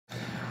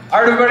All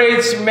right, everybody,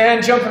 it's your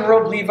man, Jumping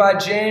Rope Levi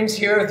James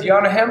here with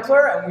Yana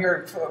Hempler, and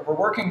we're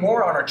working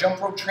more on our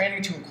jump rope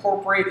training to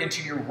incorporate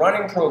into your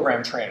running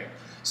program training.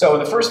 So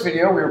in the first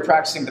video, we were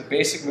practicing the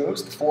basic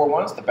moves, the 4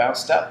 ones, the bounce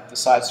step, the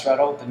side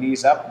straddle, the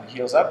knees up, and the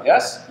heels up.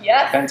 Yes?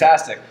 Yes.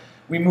 Fantastic.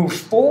 We moved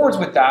forwards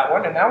with that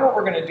one, and now what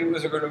we're going to do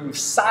is we're going to move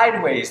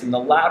sideways in the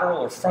lateral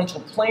or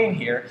frontal plane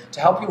here to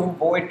help you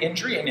avoid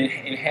injury and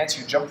enhance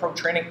your jump rope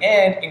training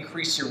and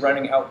increase your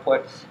running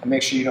output and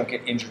make sure you don't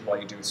get injured while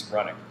you're doing some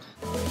running.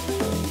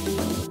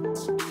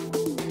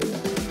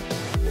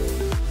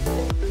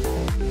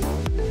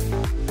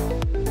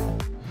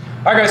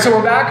 All right, guys, so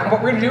we're back, and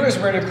what we're going to do is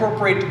we're going to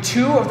incorporate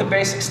 2 of the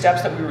basic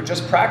steps that we were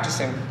just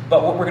practicing,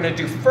 but what we're going to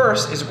do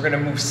first is we're going to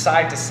move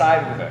side to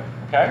side with it,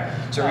 okay?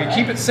 So we're going to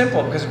keep it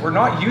simple because we're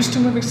not used to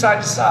moving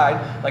side to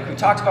side like we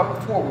talked about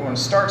before. We want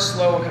to start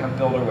slow and kind of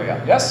build our way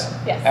up. Yes?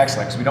 Yes.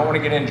 Excellent, because we don't want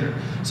to get injured.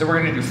 So we're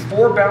going to do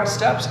 4 bounce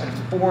steps and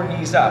 4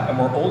 knees up, and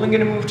we're only going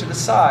to move to the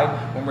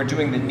side when we're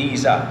doing the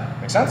knees up.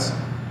 Make sense?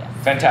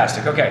 Yes.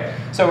 Fantastic. Okay,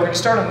 so we're going to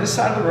start on this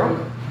side of the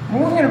room. We're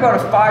moving in about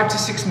a 5 to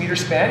 6 meter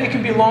span. It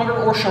can be longer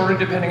or shorter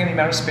depending on the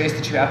amount of space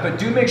that you have, but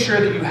do make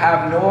sure that you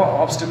have no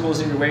obstacles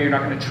in your way. You're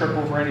not going to trip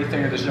over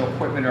anything, or there's no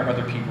equipment or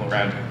other people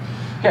around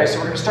you. Okay, so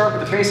we're going to start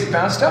with the basic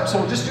bounce step. So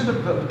we'll just do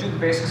the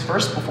basics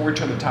first before we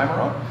turn the timer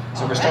on.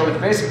 So we're going to start with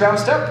the basic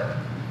bounce step.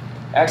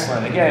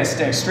 Excellent. Again,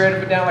 staying straight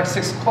up and down like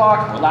 6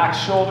 o'clock.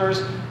 Relaxed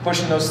shoulders,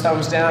 pushing those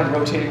thumbs down,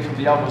 rotating from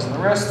the elbows and the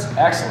wrists.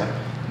 Excellent.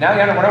 Now,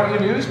 Yana, what I want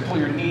you to do is pull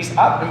your knees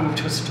up and move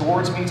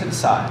towards me to the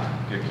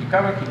side. Good. Keep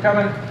coming, keep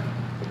coming.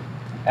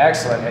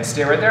 Excellent, and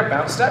stay right there,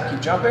 bounce step, keep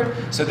jumping.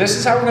 So this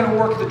is how we're going to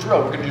work the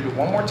drill. We're going to do it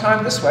one more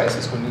time this way. So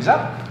let's go knees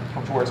up,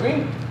 come towards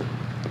me.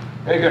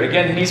 Very good.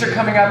 Again, the knees are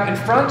coming up in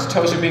front,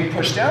 toes are being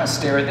pushed down,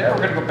 stay right there. We're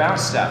going to go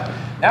bounce step.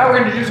 Now what we're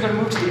going to do is we're going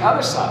to move to the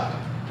other side.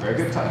 Very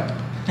good time.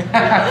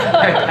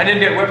 I didn't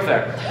get whipped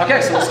there.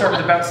 Okay, so let's start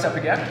with the bounce step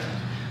again.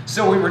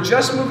 So we were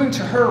just moving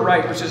to her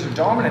right, which is her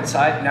dominant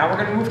side. Now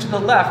we're going to move to the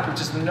left, which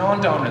is the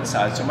non-dominant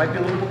side. So it might be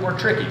a little bit more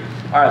tricky.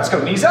 All right, let's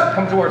go. Knees up,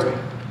 come towards me.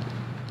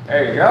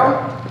 There you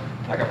go.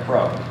 Like a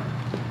pro.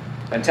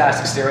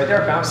 Fantastic, stay right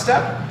there, bounce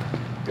step.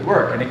 Good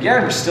work. And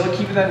again, we're still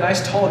keeping that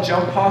nice tall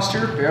jump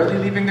posture, barely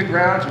leaving the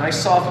ground,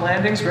 nice soft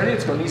landings. Ready?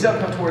 Let's go, knees up,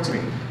 come towards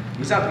me.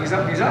 Knees up, knees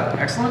up, knees up.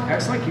 Excellent,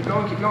 excellent, keep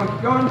going, keep going,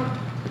 keep going.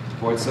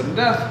 Avoid sudden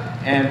death.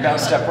 And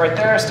bounce step right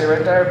there, stay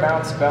right there,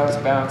 bounce, bounce,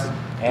 bounce,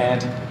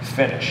 and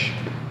finish.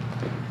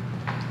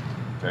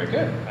 Very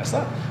good, nice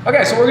that.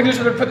 Okay, so what we're going to do is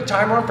we're going to put the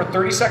timer on for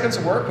 30 seconds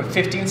of work with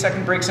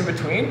 15-second breaks in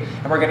between,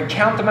 and we're going to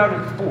count them out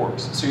in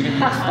 4s. So you're going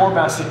to do 4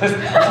 bounces. That's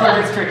where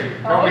it gets tricky.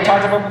 Remember we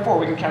talked about before,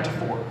 we can count to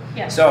 4.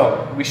 Yes.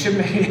 So we should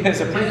make,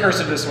 as a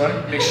precursor to this one,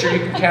 make sure you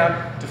can count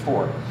to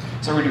 4.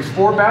 So we're going to do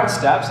 4 bounce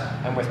steps,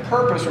 and with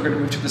purpose, we're going to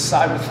move to the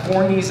side with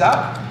 4 knees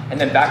up, and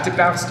then back to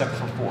bounce step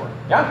for 4.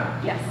 Yeah?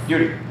 Yes.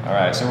 Beauty. All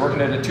right, so we're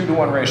working at a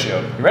 2-to-1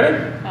 ratio. You ready?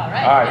 All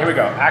right. All right, here we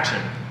go.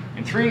 Action.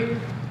 In 3,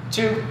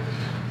 2,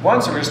 1,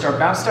 so we're going to start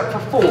bounce step for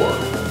 4. 2,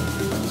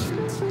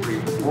 3,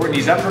 4.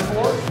 Knees up for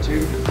 4.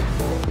 2,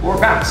 4.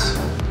 Bounce.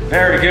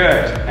 Very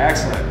good.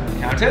 Excellent.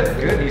 Count it.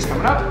 Good. Knees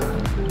coming up.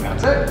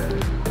 Bounce it.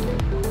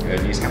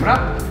 Good. Knees coming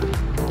up.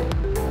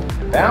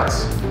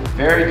 Bounce.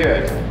 Very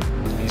good.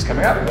 Knees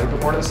coming up. A little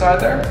bit more to the side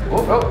there.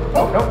 Oh, oh,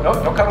 oh, no, no,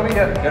 don't come with me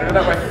yet. Gotta go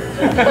that way.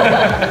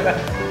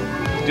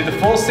 Do the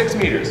full 6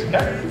 meters.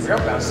 Okay. Here we go.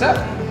 Bounce step.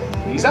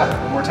 Knees up.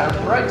 One more time to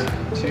the right.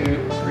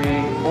 2,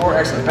 3, 4.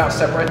 Excellent. Bounce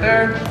step right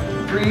there.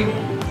 3,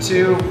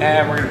 2,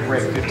 and we're going to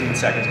break 15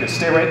 seconds. Good,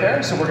 stay right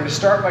there. So we're going to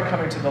start by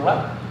coming to the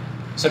left.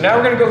 So now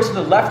we're going to go to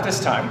the left this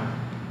time,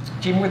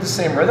 keeping with the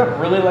same rhythm.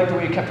 Really like the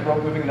way you kept the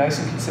rope moving nice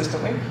and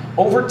consistently.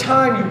 Over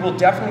time, you will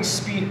definitely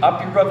speed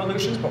up your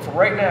revolutions, but for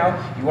right now,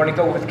 you want to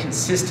go with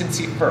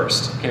consistency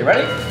first. Okay,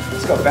 ready?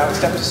 Let's go, bounce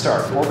step to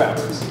start, 4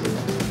 bounces.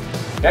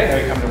 Okay, now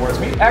you come towards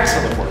me.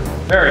 Excellent work,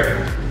 very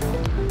good.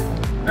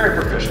 Very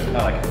proficient,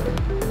 I like it.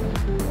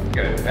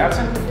 Good,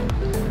 bouncing.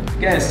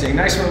 Again, staying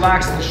nice and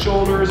relaxed in the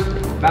shoulders,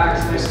 back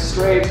is nice and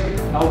straight,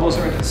 elbows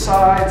are into the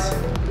sides.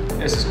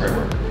 This is great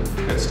work,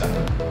 good stuff.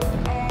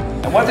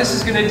 And what this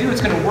is going to do, it's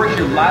going to work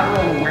your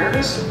lateral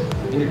awareness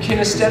and your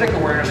kinesthetic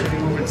awareness when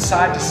you're moving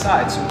side to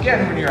side. So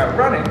again, when you're out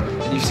running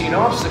and you see an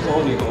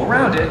obstacle and you go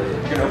around it,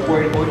 you're going to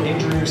avoid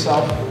injuring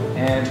yourself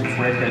and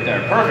break right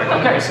there. Perfect.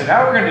 Okay, so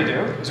now what we're going to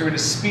do is we're going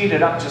to speed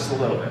it up just a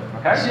little bit.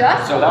 Okay?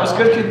 So that was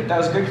good. That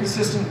was a good,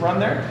 consistent run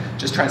there.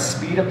 Just try and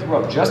speed up the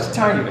rope just a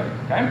tiny bit.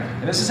 Okay?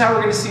 And this is how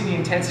we're going to see the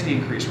intensity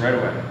increase right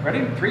away.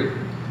 Ready? 3,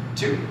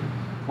 2,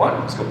 1.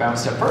 Let's go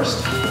bounce step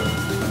first.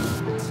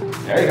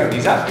 There you go.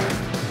 Knees up.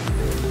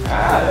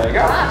 There you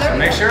go. So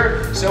make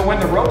sure. So when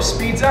the rope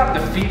speeds up,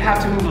 the feet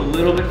have to move a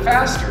little bit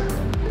faster.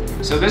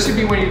 So this would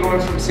be when you're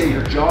going from, say,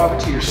 your jog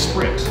to your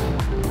sprint.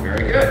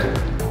 Very good.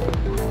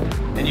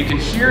 And you can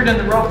hear it in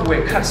the rope the way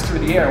it cuts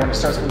through the air when it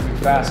starts moving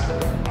faster.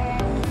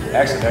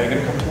 Excellent. Now you're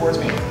going to come towards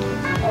me. Oh,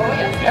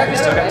 yeah. Yeah, you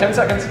still got 10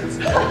 seconds.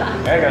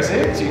 There you go.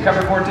 See? So you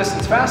cover more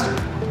distance faster.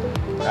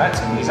 All right,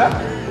 so knees up.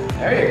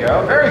 There you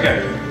go. Very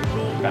good.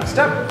 Bounce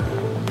step.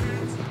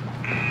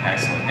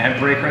 Excellent. And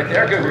break right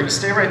there. Good. We're going to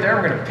stay right there.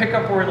 We're going to pick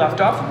up where we left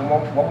off and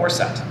one more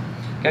set.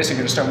 Okay, so you're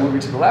gonna start moving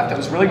to the left. That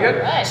was really good.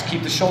 All right. Just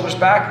keep the shoulders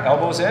back,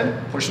 elbows in,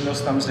 pushing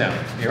those thumbs down.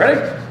 You ready?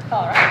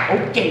 All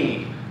right.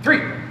 Okay. 3,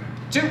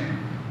 2,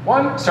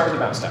 1. Start with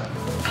the bounce step.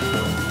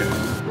 Good.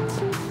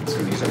 Let's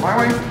go knees up my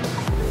way.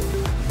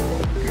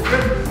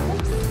 Good.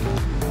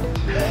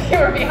 You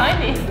were behind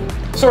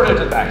me. Sort of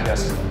to the back,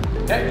 yes.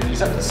 Okay,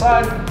 knees up to the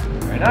side.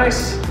 Very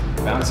nice.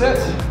 Bounce it.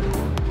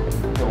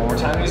 Go one more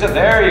time, knees up.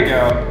 There you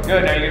go.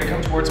 Good, now you're gonna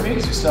come towards me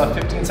because you still have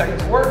 15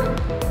 seconds to work.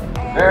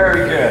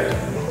 Very good.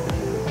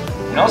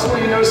 And also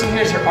what you're noticing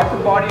here is your upper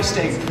body is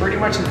staying pretty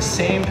much in the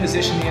same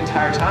position the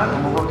entire time,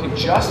 and we're working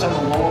just on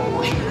the lower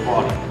portion of the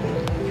body.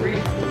 3,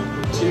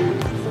 2,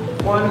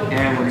 1,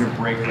 and we're gonna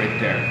break right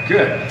there.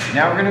 Good.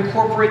 Now we're gonna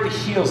incorporate the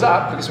heels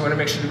up because we wanna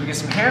make sure that we get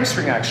some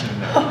hamstring action in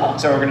there.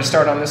 So we're gonna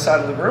start on this side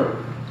of the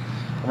room.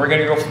 And we're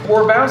gonna go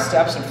 4 bounce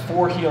steps and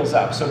 4 heels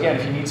up. So again,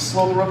 if you need to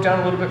slow the rope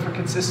down a little bit for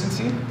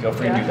consistency, feel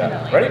free to do that.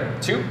 Definitely.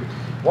 Ready? 2,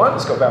 1,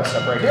 let's go bounce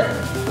step right here.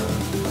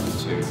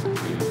 2,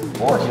 3,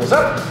 4, heels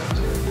up.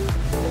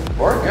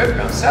 4, good,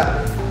 bounce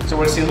step. So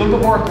we're gonna see a little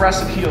bit more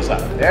aggressive heels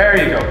up. There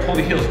you go, pull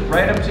the heels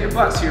right up to your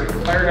butt so you're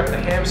firing up the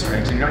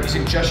hamstrings and you're not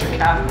using just your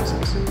calf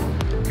muscles.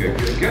 Good,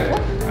 good, good.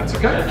 That's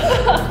okay.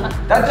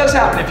 That does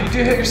happen. If you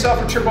do hit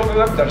yourself or trip over the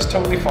lip, that is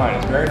totally fine.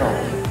 It's very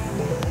normal.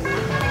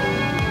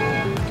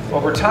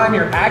 Over time,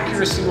 your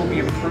accuracy will be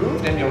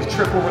improved and you'll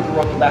trip over the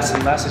rope less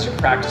and less as you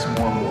practice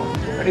more and more.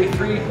 Ready?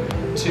 3,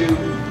 2,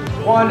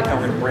 1, and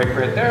we're gonna break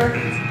right there.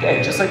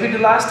 Okay, just like we did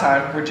last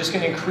time, we're just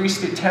gonna increase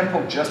the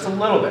tempo just a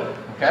little bit.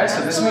 Okay,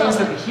 so this means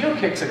that the heel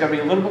kicks are gonna be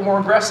a little bit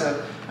more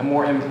aggressive and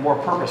more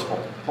purposeful.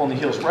 Pulling the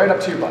heels right up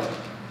to your butt.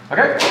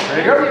 Okay,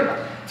 ready to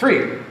go?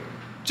 3,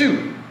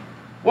 2,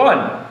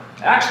 1,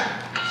 action.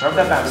 Start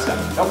with that bounce step.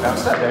 Oh,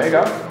 bounce step, there you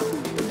go.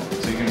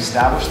 So you can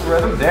establish the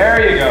rhythm.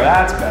 There you go,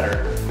 that's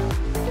better.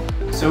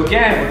 So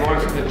again, we're going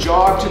from the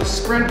jog to the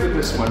sprint with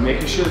this one,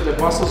 making sure that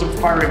the muscles are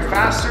firing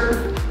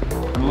faster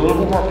and a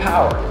little bit more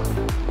power.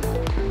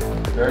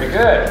 Very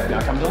good.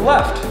 Now come to the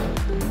left.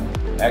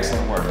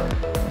 Excellent work.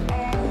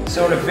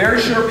 So in a very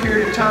short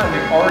period of time,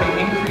 we've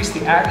already increased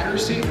the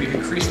accuracy, we've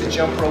increased the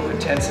jump rope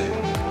intensity.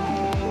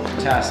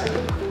 Fantastic.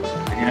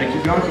 You're gonna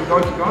keep going, keep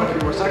going, keep going.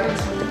 3 more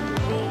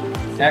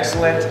seconds.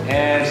 Excellent,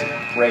 and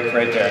break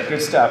right there.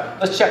 Good stuff.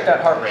 Let's check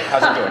that heart rate.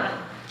 How's it doing?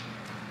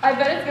 I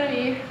bet it's gonna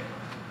be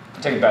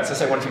Take it back. Let's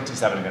say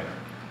 157 again.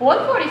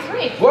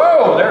 143.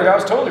 Whoa, there we go. I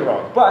was totally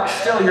wrong. But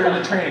still, you're in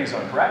the training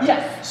zone, correct?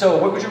 Yes. So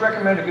what would you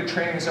recommend a good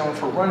training zone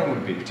for running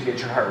would be to get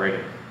your heart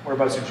rate?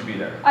 Whereabouts would you be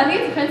there? I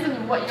think it depends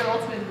on what your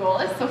ultimate goal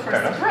is. So for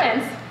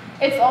sprints,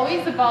 it's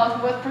always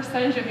about what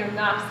percentage of your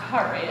max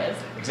heart rate is.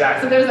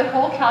 Exactly. So there's a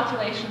whole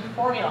calculation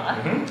formula.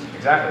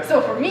 Exactly. So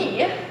for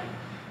me,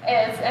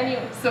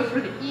 so for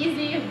the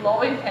easy,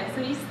 low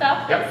intensity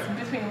stuff, it's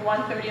between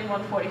 130 and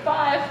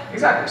 145.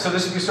 Exactly. So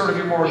this would be sort of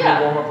your more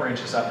warm-up range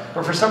and stuff.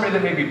 But for somebody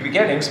that may be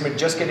beginning, somebody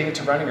just getting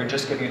into running or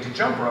just getting into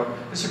jump rope,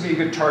 this would be a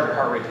good target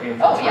heart rate to aim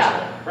for. Oh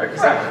yeah. Right. For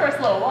Exactly. the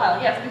first little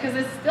while, yes, because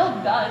it still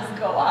does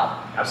go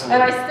up.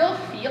 Absolutely. And I still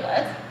feel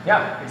it.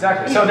 Yeah,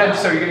 exactly. So then,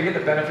 so you're going to get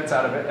the benefits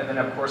out of it, and then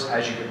of course,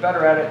 as you get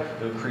better at it,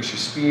 you'll increase your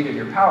speed and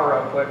your power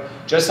output,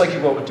 just like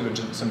you will with doing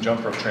some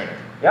jump rope training.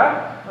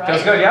 Yeah? Right.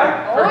 Feels good,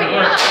 yeah? Oh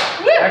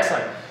yeah. Woo.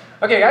 Excellent.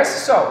 Okay guys,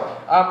 so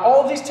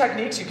all of these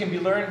techniques you can be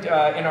learned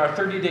in our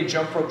 30-day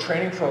jump rope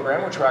training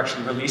program, which we're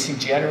actually releasing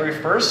January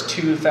 1st,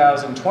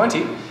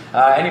 2020.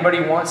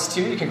 Anybody wants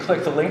to, you can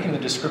click the link in the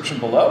description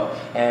below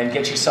and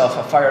get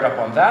yourself fired up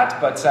on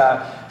that. But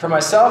for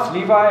myself,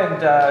 Levi,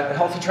 and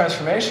Healthy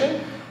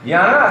Transformation,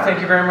 Yana,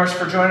 thank you very much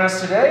for joining us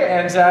today.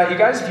 And you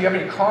guys, if you have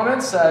any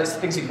comments,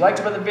 things you liked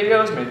about the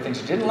videos, maybe things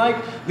you didn't like,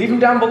 leave them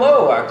down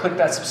below. Click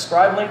that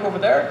subscribe link over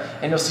there,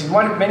 and you'll see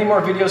many more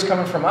videos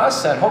coming from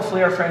us, and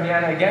hopefully our friend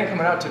Yana again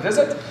coming out to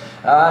visit.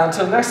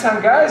 Until next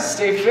time, guys,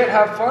 stay fit,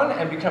 have fun,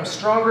 and become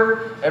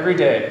stronger every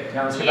day.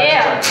 Now let's get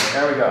back to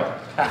training. There we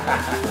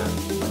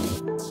go.